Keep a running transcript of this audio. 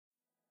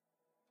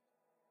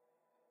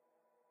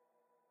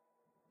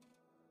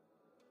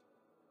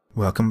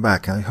Welcome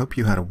back. I hope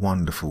you had a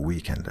wonderful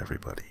weekend,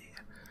 everybody.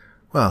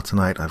 Well,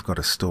 tonight I've got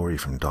a story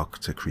from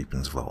Dr.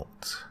 Creepy's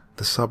Vault,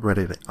 the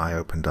subreddit I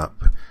opened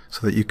up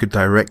so that you could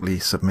directly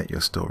submit your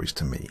stories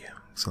to me,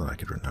 so that I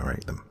could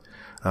narrate them.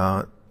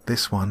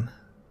 This one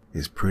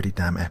is pretty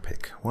damn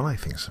epic. Well, I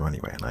think so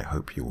anyway, and I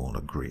hope you all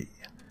agree.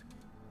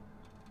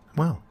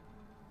 Well,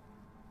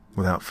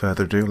 without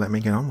further ado, let me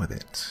get on with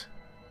it.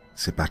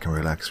 Sit back and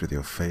relax with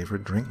your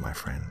favorite drink, my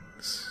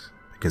friends,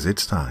 because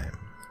it's time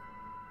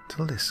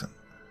to listen.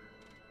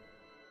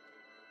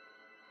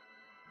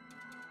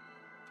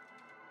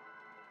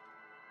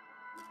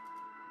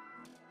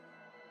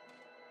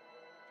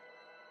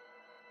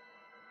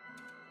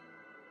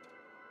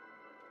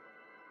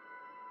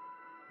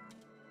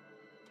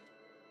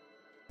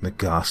 The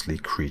ghastly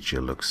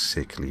creature looked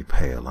sickly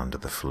pale under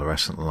the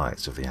fluorescent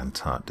lights of the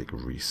Antarctic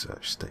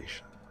research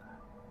station.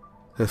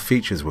 Her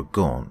features were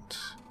gaunt,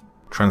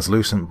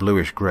 translucent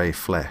bluish-grey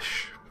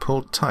flesh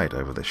pulled tight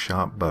over the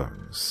sharp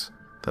bones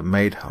that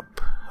made up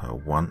her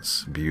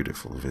once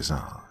beautiful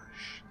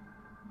visage.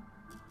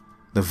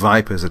 The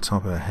vipers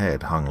atop her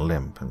head hung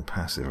limp and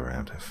passive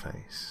around her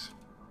face.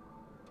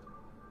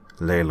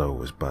 Lalo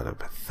was but a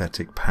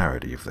pathetic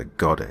parody of the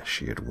goddess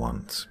she had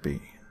once been.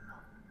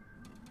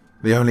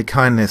 The only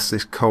kindness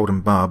this cold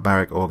and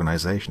barbaric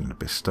organization had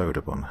bestowed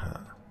upon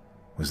her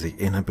was the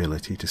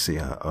inability to see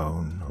her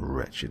own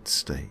wretched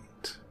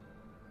state.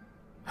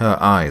 Her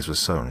eyes were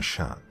sewn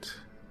shut,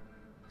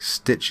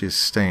 stitches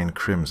stained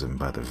crimson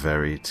by the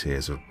very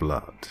tears of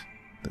blood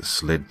that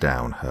slid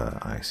down her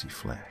icy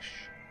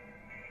flesh.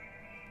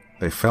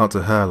 They felt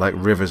to her like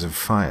rivers of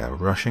fire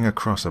rushing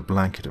across a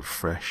blanket of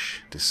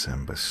fresh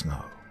December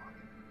snow.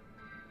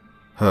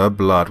 Her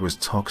blood was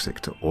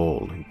toxic to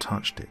all who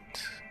touched it,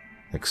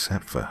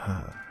 except for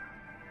her.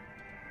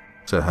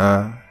 To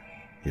her,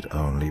 it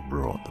only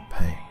brought the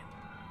pain.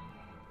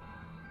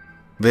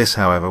 This,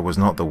 however, was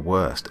not the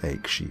worst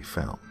ache she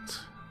felt.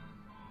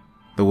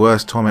 The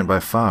worst torment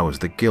by far was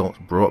the guilt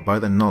brought by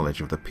the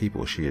knowledge of the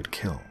people she had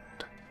killed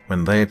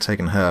when they had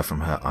taken her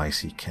from her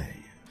icy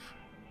cave.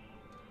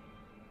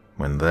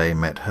 When they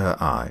met her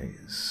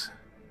eyes,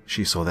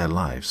 she saw their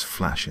lives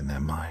flash in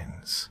their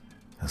minds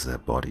as their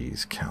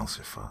bodies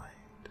calcified.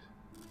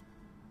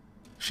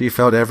 She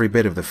felt every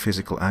bit of the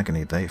physical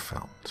agony they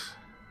felt,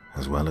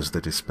 as well as the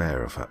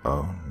despair of her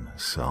own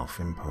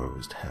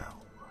self-imposed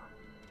hell.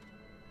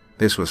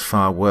 This was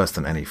far worse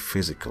than any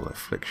physical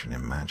affliction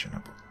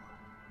imaginable.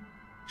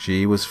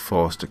 She was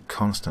forced to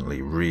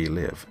constantly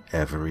relive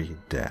every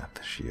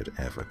death she had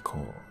ever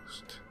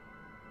caused,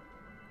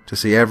 to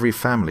see every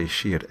family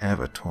she had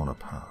ever torn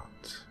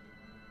apart,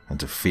 and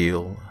to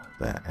feel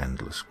their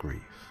endless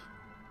grief.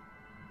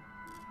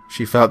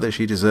 She felt that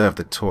she deserved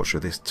the torture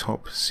this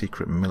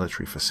top-secret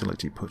military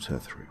facility put her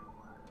through.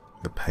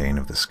 The pain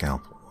of the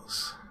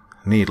scalpels,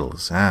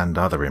 needles, and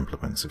other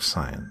implements of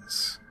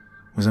science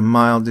was a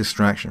mild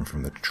distraction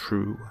from the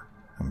true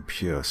and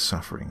pure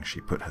suffering she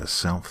put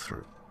herself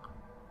through.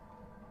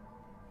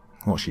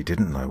 What she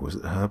didn't know was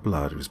that her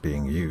blood was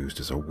being used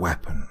as a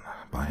weapon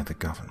by the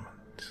government.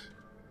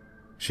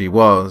 She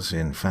was,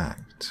 in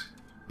fact,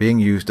 being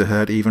used to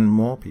hurt even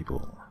more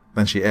people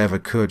than she ever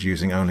could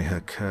using only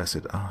her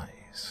cursed eyes.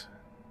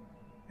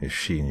 If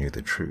she knew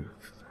the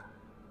truth,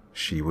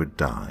 she would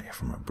die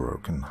from a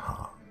broken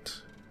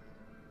heart.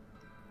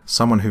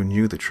 Someone who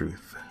knew the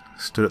truth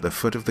stood at the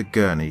foot of the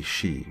gurney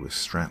she was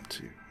strapped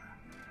to.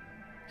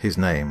 His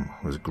name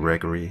was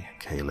Gregory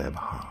Caleb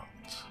Hart.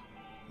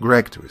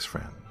 Greg to his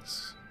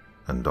friends,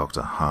 and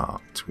Dr.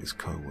 Hart to his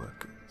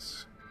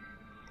co-workers.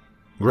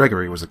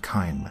 Gregory was a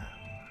kind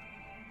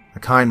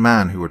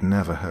man who would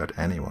never hurt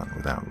anyone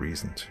without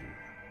reason to.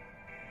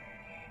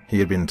 He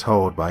had been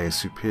told by his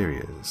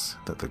superiors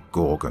that the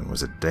Gorgon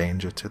was a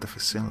danger to the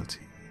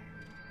facility,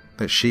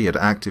 that she had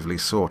actively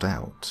sought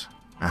out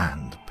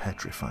and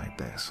petrified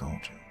their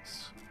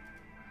soldiers.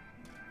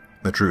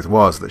 The truth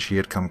was that she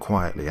had come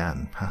quietly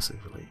and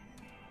passively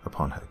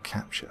upon her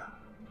capture,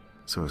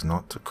 so as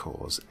not to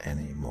cause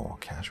any more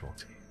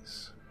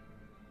casualties.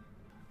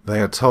 They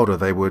had told her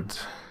they would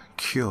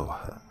cure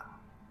her,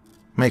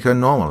 make her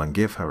normal and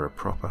give her a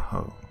proper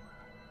home.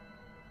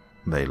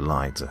 They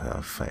lied to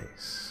her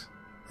face,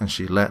 and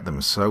she let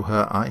them sew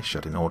her eyes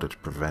shut in order to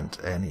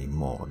prevent any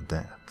more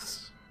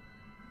deaths.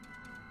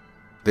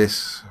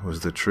 This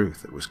was the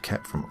truth that was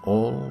kept from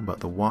all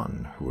but the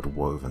one who had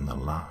woven the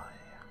lie.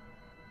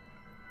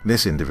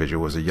 This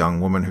individual was a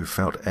young woman who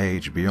felt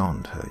age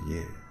beyond her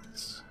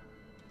years.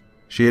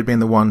 She had been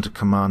the one to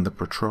command the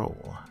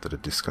patrol that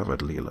had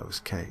discovered Lilo's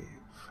cave.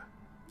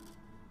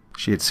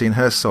 She had seen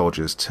her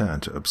soldiers turn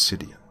to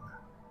obsidian.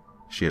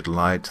 She had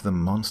lied to the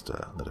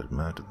monster that had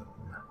murdered them.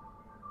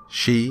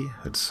 She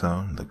had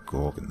sewn the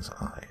Gorgon's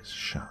eyes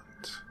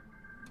shut.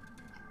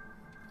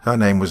 Her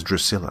name was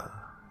Drusilla,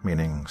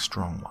 meaning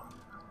strong one,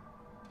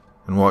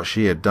 and what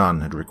she had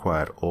done had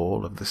required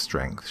all of the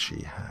strength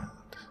she had.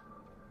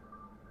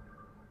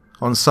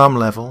 On some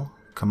level,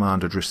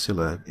 Commander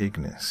Drusilla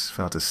Ignis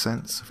felt a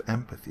sense of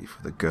empathy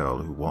for the girl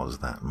who was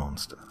that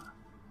monster,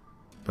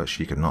 but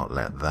she could not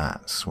let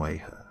that sway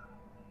her.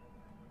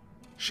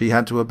 She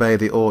had to obey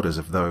the orders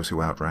of those who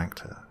outranked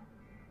her.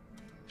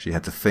 She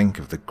had to think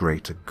of the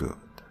greater good,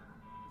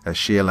 as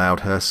she allowed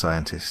her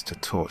scientists to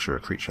torture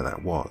a creature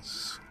that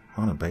was,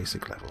 on a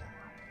basic level,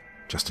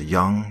 just a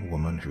young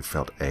woman who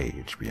felt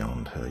age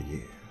beyond her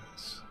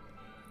years.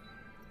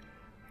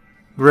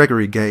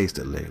 Gregory gazed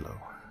at Lilo,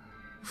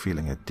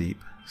 feeling a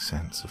deep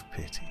sense of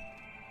pity.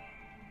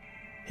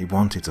 He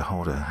wanted to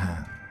hold her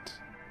hand,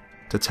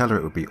 to tell her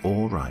it would be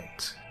all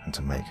right and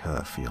to make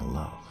her feel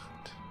loved.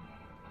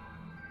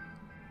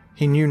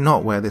 He knew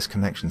not where this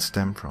connection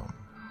stemmed from,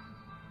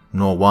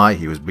 nor why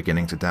he was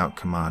beginning to doubt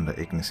Commander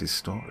Ignis's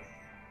story.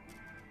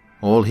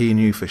 All he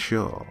knew for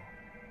sure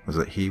was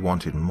that he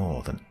wanted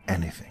more than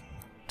anything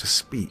to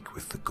speak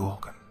with the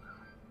Gorgon.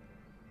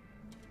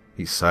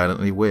 He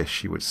silently wished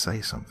she would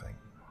say something,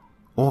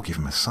 or give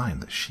him a sign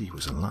that she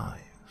was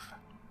alive.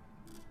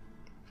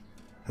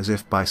 As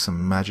if by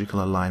some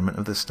magical alignment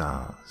of the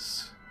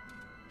stars,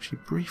 she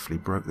briefly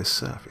broke the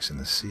surface in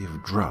the sea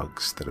of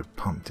drugs that had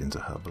pumped into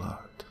her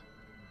blood.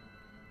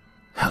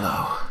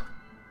 "Hello,"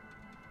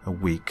 a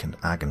weak and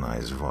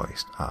agonized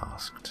voice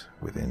asked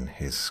within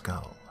his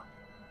skull,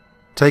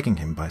 taking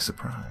him by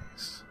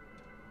surprise.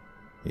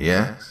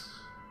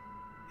 "Yes?"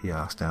 he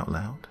asked out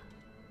loud,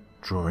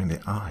 drawing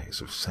the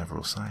eyes of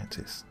several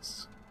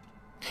scientists.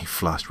 He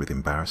flushed with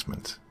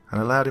embarrassment and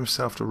allowed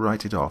himself to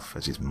write it off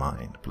as his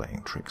mind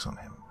playing tricks on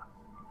him.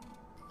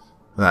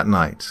 That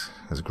night,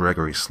 as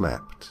Gregory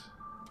slept,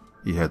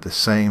 he heard the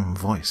same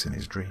voice in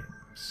his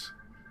dreams.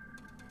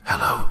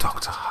 "Hello,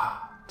 Dr. Hart,"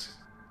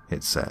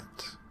 it said.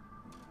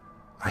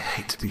 "I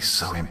hate to be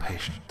so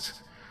impatient,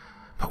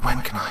 but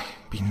when can I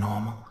be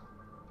normal?"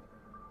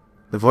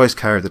 The voice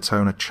carried the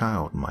tone a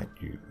child might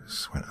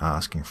use when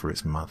asking for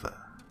its mother.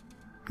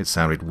 It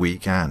sounded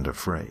weak and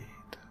afraid.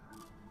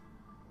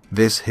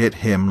 This hit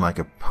him like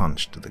a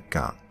punch to the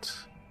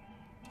gut.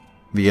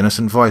 The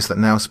innocent voice that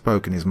now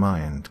spoke in his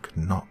mind could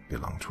not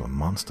belong to a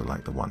monster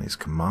like the one his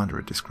commander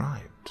had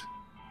described.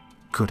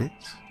 Could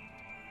it?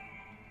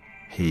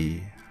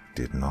 He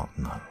did not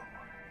know.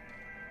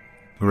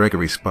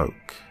 Gregory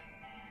spoke,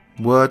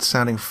 words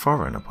sounding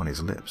foreign upon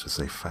his lips as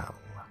they fell.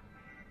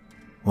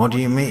 "What do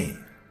you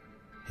mean?"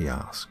 he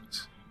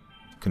asked,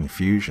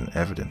 confusion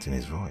evident in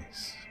his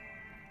voice.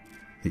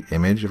 The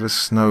image of a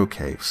snow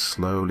cave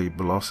slowly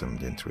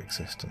blossomed into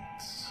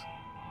existence.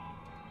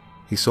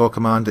 He saw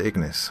Commander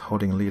Ignis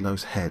holding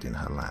Lilo's head in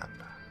her lap,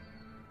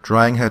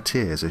 drying her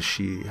tears as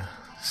she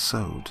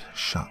sewed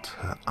shut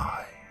her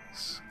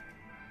eyes.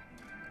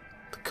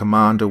 The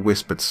commander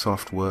whispered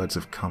soft words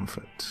of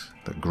comfort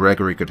that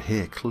Gregory could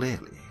hear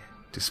clearly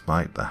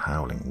despite the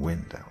howling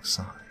wind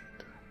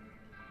outside.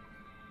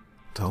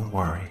 "Don't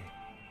worry,"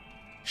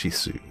 she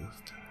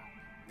soothed.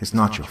 "It's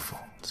not your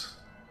fault.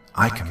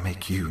 I can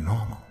make you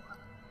normal."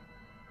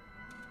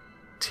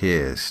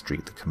 Tears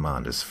streaked the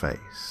commander's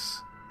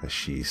face as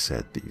she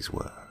said these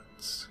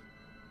words.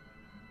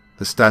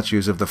 The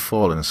statues of the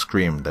fallen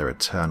screamed their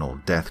eternal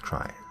death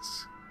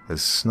cries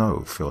as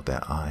snow filled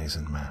their eyes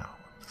and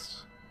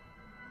mouths.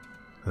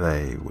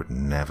 They would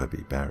never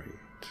be buried,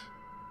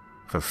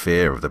 for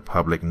fear of the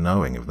public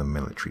knowing of the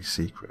military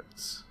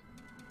secrets.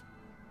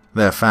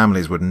 Their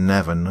families would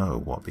never know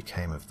what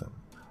became of them.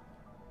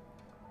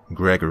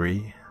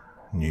 Gregory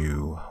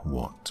knew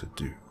what to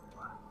do.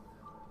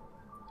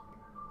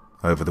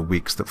 Over the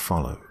weeks that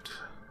followed,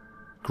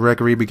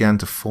 Gregory began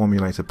to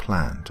formulate a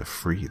plan to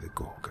free the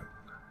Gorgon.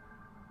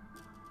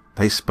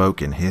 They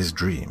spoke in his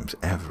dreams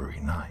every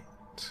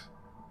night.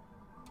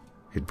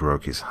 It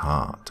broke his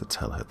heart to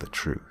tell her the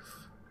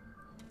truth,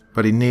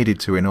 but he needed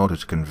to in order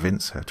to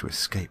convince her to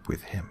escape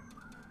with him.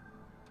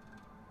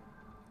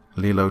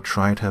 Lilo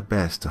tried her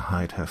best to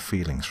hide her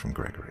feelings from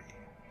Gregory,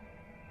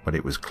 but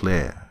it was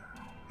clear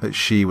that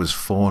she was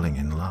falling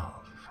in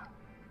love.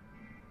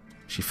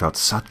 She felt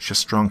such a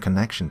strong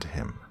connection to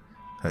him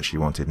that she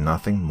wanted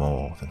nothing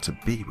more than to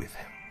be with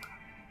him.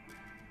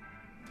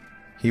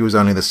 He was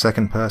only the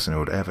second person who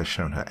had ever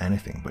shown her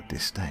anything but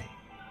disdain.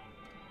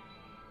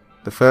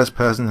 The first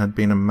person had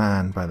been a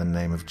man by the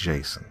name of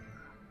Jason,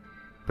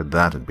 but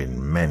that had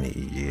been many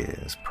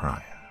years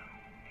prior.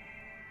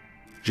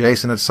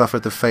 Jason had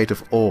suffered the fate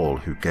of all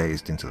who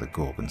gazed into the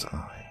Gorgon's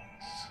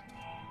eyes.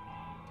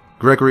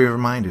 Gregory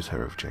reminded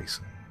her of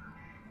Jason,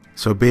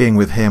 so being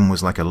with him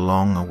was like a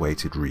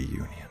long-awaited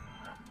reunion.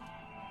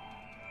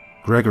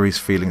 Gregory's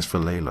feelings for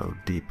Lilo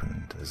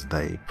deepened as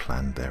they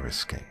planned their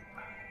escape.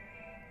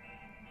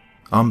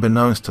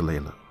 Unbeknownst to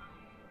Lilo,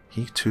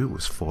 he too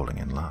was falling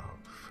in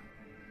love,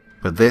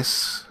 but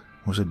this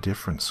was a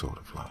different sort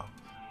of love.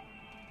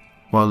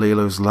 While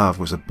Lilo's love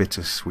was a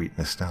bittersweet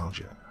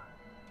nostalgia,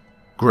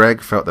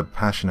 Greg felt the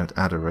passionate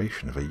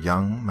adoration of a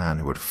young man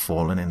who had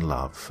fallen in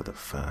love for the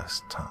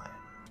first time.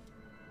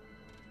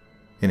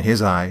 In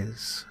his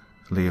eyes,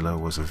 Lilo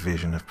was a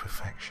vision of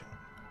perfection.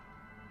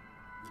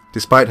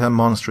 Despite her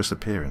monstrous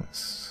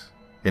appearance,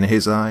 in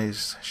his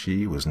eyes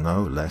she was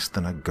no less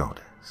than a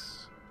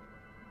goddess.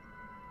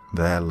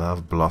 Their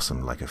love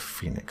blossomed like a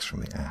phoenix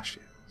from the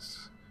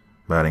ashes,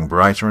 burning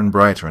brighter and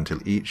brighter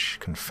until each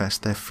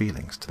confessed their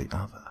feelings to the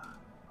other.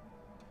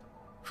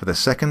 For the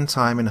second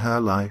time in her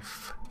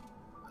life,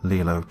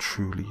 Lilo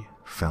truly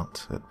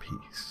felt at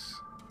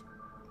peace.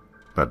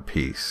 But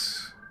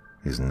peace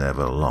is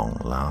never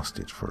long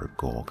lasted for a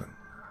Gorgon.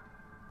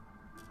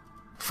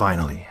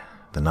 Finally,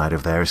 the night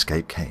of their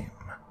escape came,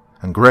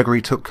 and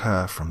Gregory took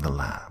her from the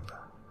lab.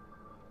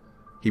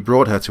 He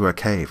brought her to a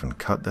cave and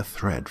cut the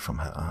thread from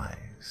her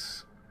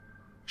eyes.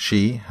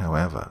 She,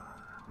 however,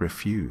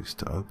 refused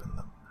to open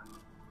them.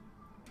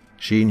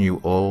 She knew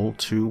all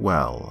too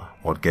well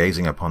what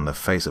gazing upon the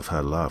face of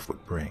her love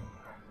would bring.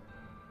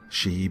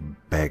 She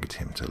begged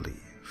him to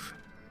leave,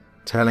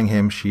 telling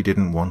him she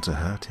didn't want to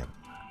hurt him.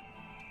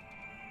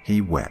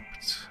 He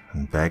wept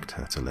and begged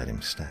her to let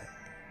him stay.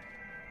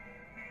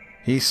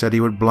 He said he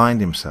would blind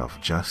himself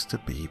just to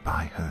be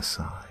by her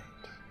side,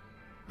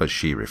 but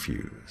she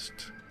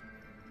refused.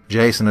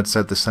 Jason had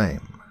said the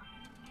same,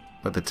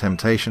 but the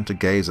temptation to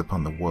gaze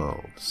upon the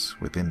worlds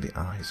within the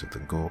eyes of the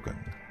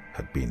Gorgon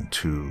had been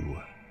too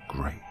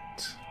great.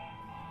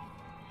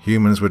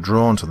 Humans were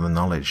drawn to the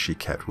knowledge she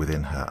kept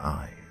within her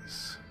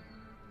eyes.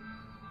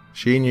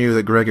 She knew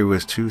that Gregory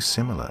was too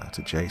similar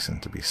to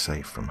Jason to be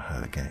safe from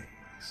her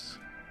gaze.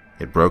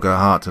 It broke her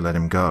heart to let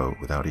him go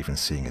without even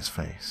seeing his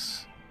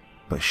face,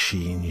 but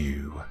she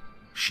knew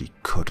she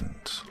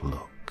couldn't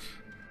look.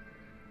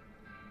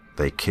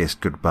 They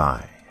kissed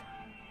goodbye,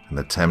 and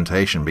the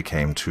temptation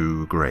became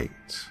too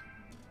great.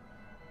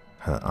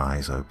 Her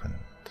eyes opened,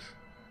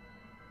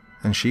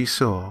 and she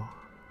saw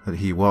that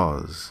he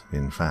was,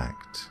 in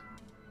fact,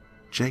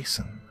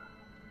 Jason.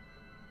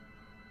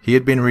 He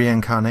had been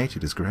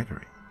reincarnated as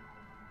Gregory.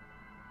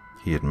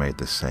 He had made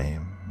the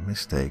same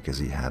mistake as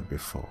he had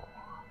before.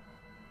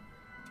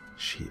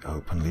 She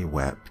openly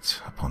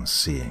wept upon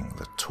seeing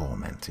the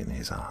torment in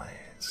his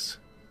eyes.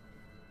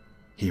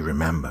 He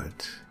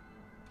remembered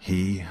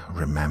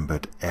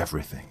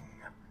everything.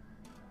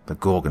 The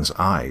Gorgon's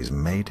eyes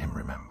made him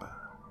remember.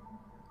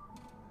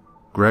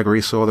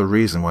 Gregory saw the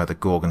reason why the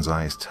Gorgon's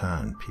eyes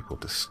turned people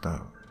to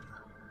stone.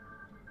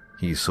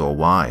 He saw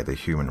why the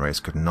human race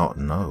could not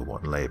know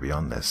what lay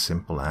beyond their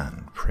simple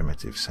and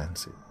primitive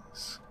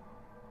senses.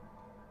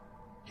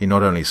 He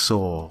not only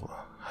saw,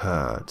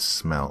 heard,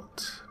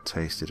 smelt,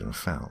 tasted, and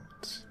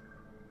felt,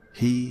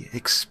 he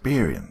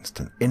experienced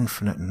an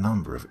infinite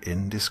number of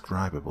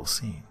indescribable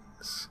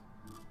scenes.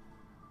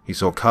 He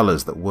saw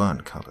colors that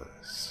weren't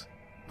colors,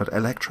 but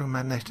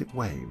electromagnetic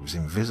waves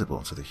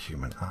invisible to the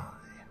human eye.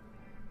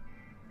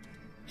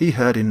 He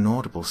heard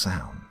inaudible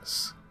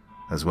sounds,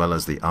 as well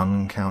as the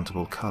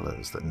uncountable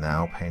colors that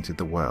now painted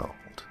the world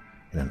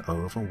in an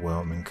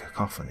overwhelming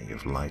cacophony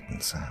of light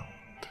and sound.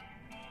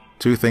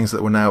 Two things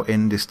that were now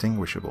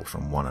indistinguishable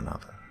from one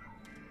another,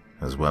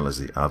 as well as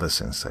the other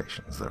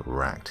sensations that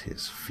racked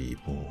his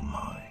feeble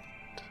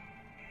mind.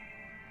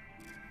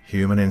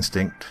 Human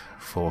instinct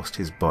forced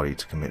his body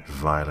to commit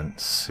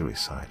violent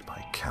suicide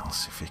by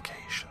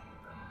calcification.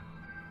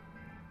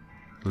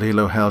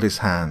 Lilo held his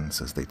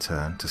hands as they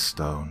turned to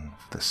stone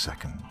for the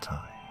second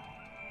time.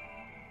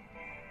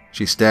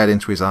 She stared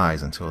into his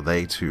eyes until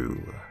they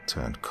too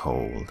turned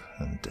cold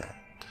and dead.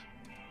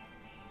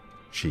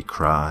 She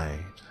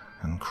cried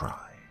and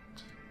cried,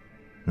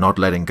 not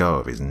letting go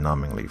of his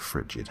numbingly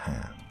frigid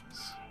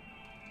hands.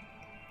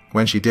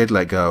 When she did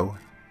let go,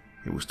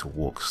 it was to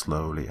walk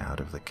slowly out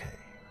of the cave.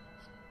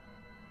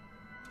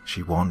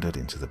 She wandered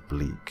into the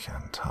bleak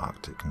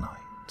Antarctic night,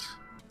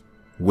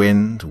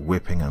 wind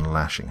whipping and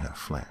lashing her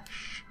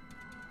flesh,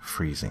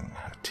 freezing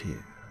her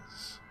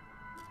tears.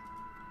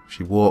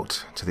 She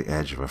walked to the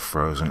edge of a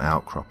frozen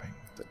outcropping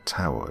that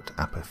towered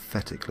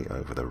apathetically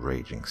over the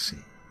raging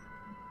sea.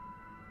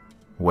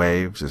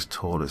 Waves as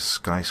tall as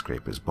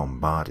skyscrapers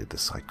bombarded the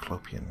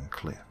cyclopean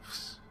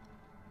cliffs.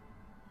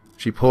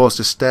 She paused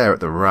to stare at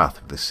the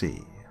wrath of the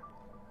sea,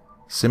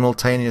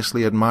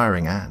 simultaneously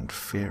admiring and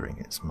fearing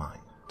its might.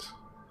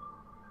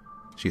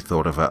 She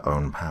thought of her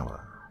own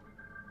power,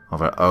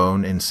 of her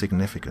own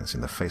insignificance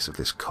in the face of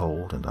this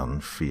cold and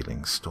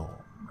unfeeling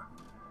storm.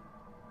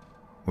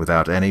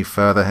 Without any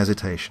further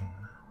hesitation,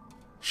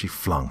 she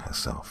flung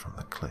herself from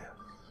the cliff.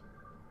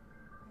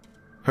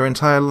 Her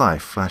entire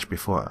life flashed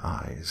before her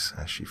eyes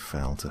as she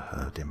fell to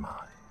her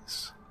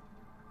demise.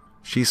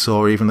 She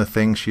saw even the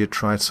things she had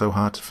tried so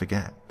hard to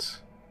forget,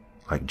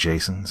 like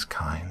Jason's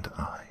kind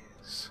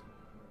eyes.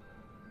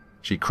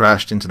 She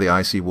crashed into the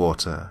icy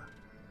water,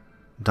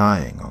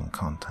 dying on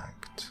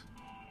contact,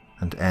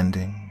 and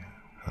ending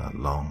her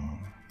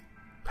long,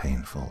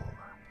 painful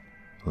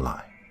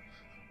life.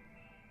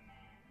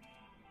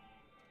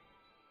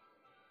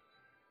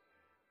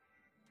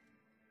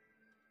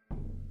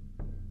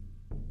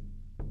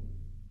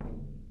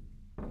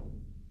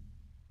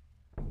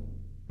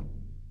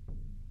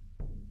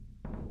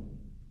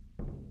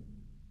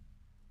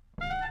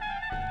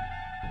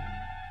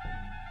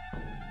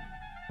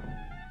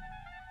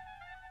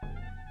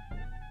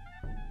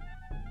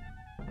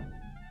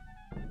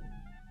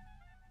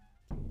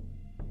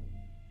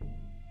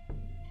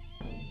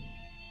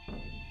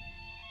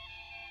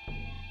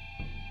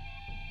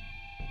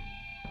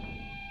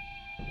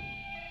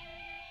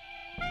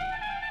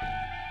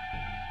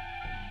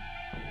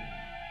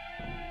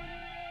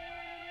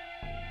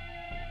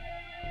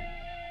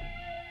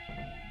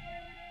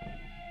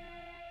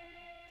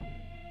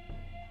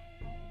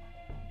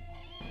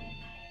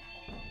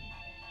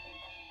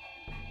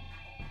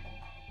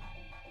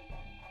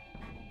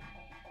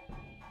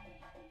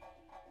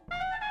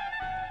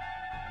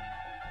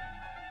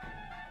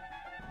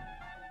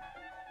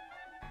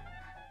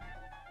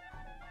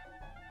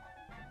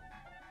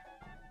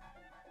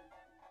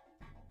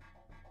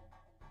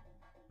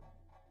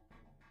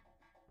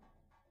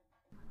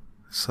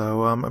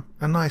 So,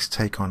 a nice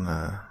take on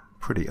a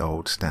pretty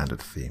old standard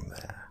theme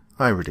there.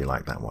 I really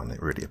like that one.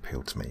 It really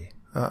appealed to me.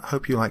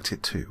 Hope you liked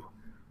it too.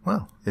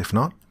 Well, if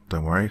not,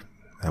 don't worry.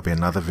 There'll be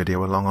another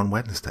video along on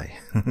Wednesday.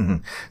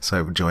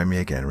 So join me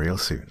again real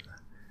soon.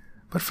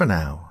 But for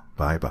now,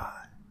 bye-bye.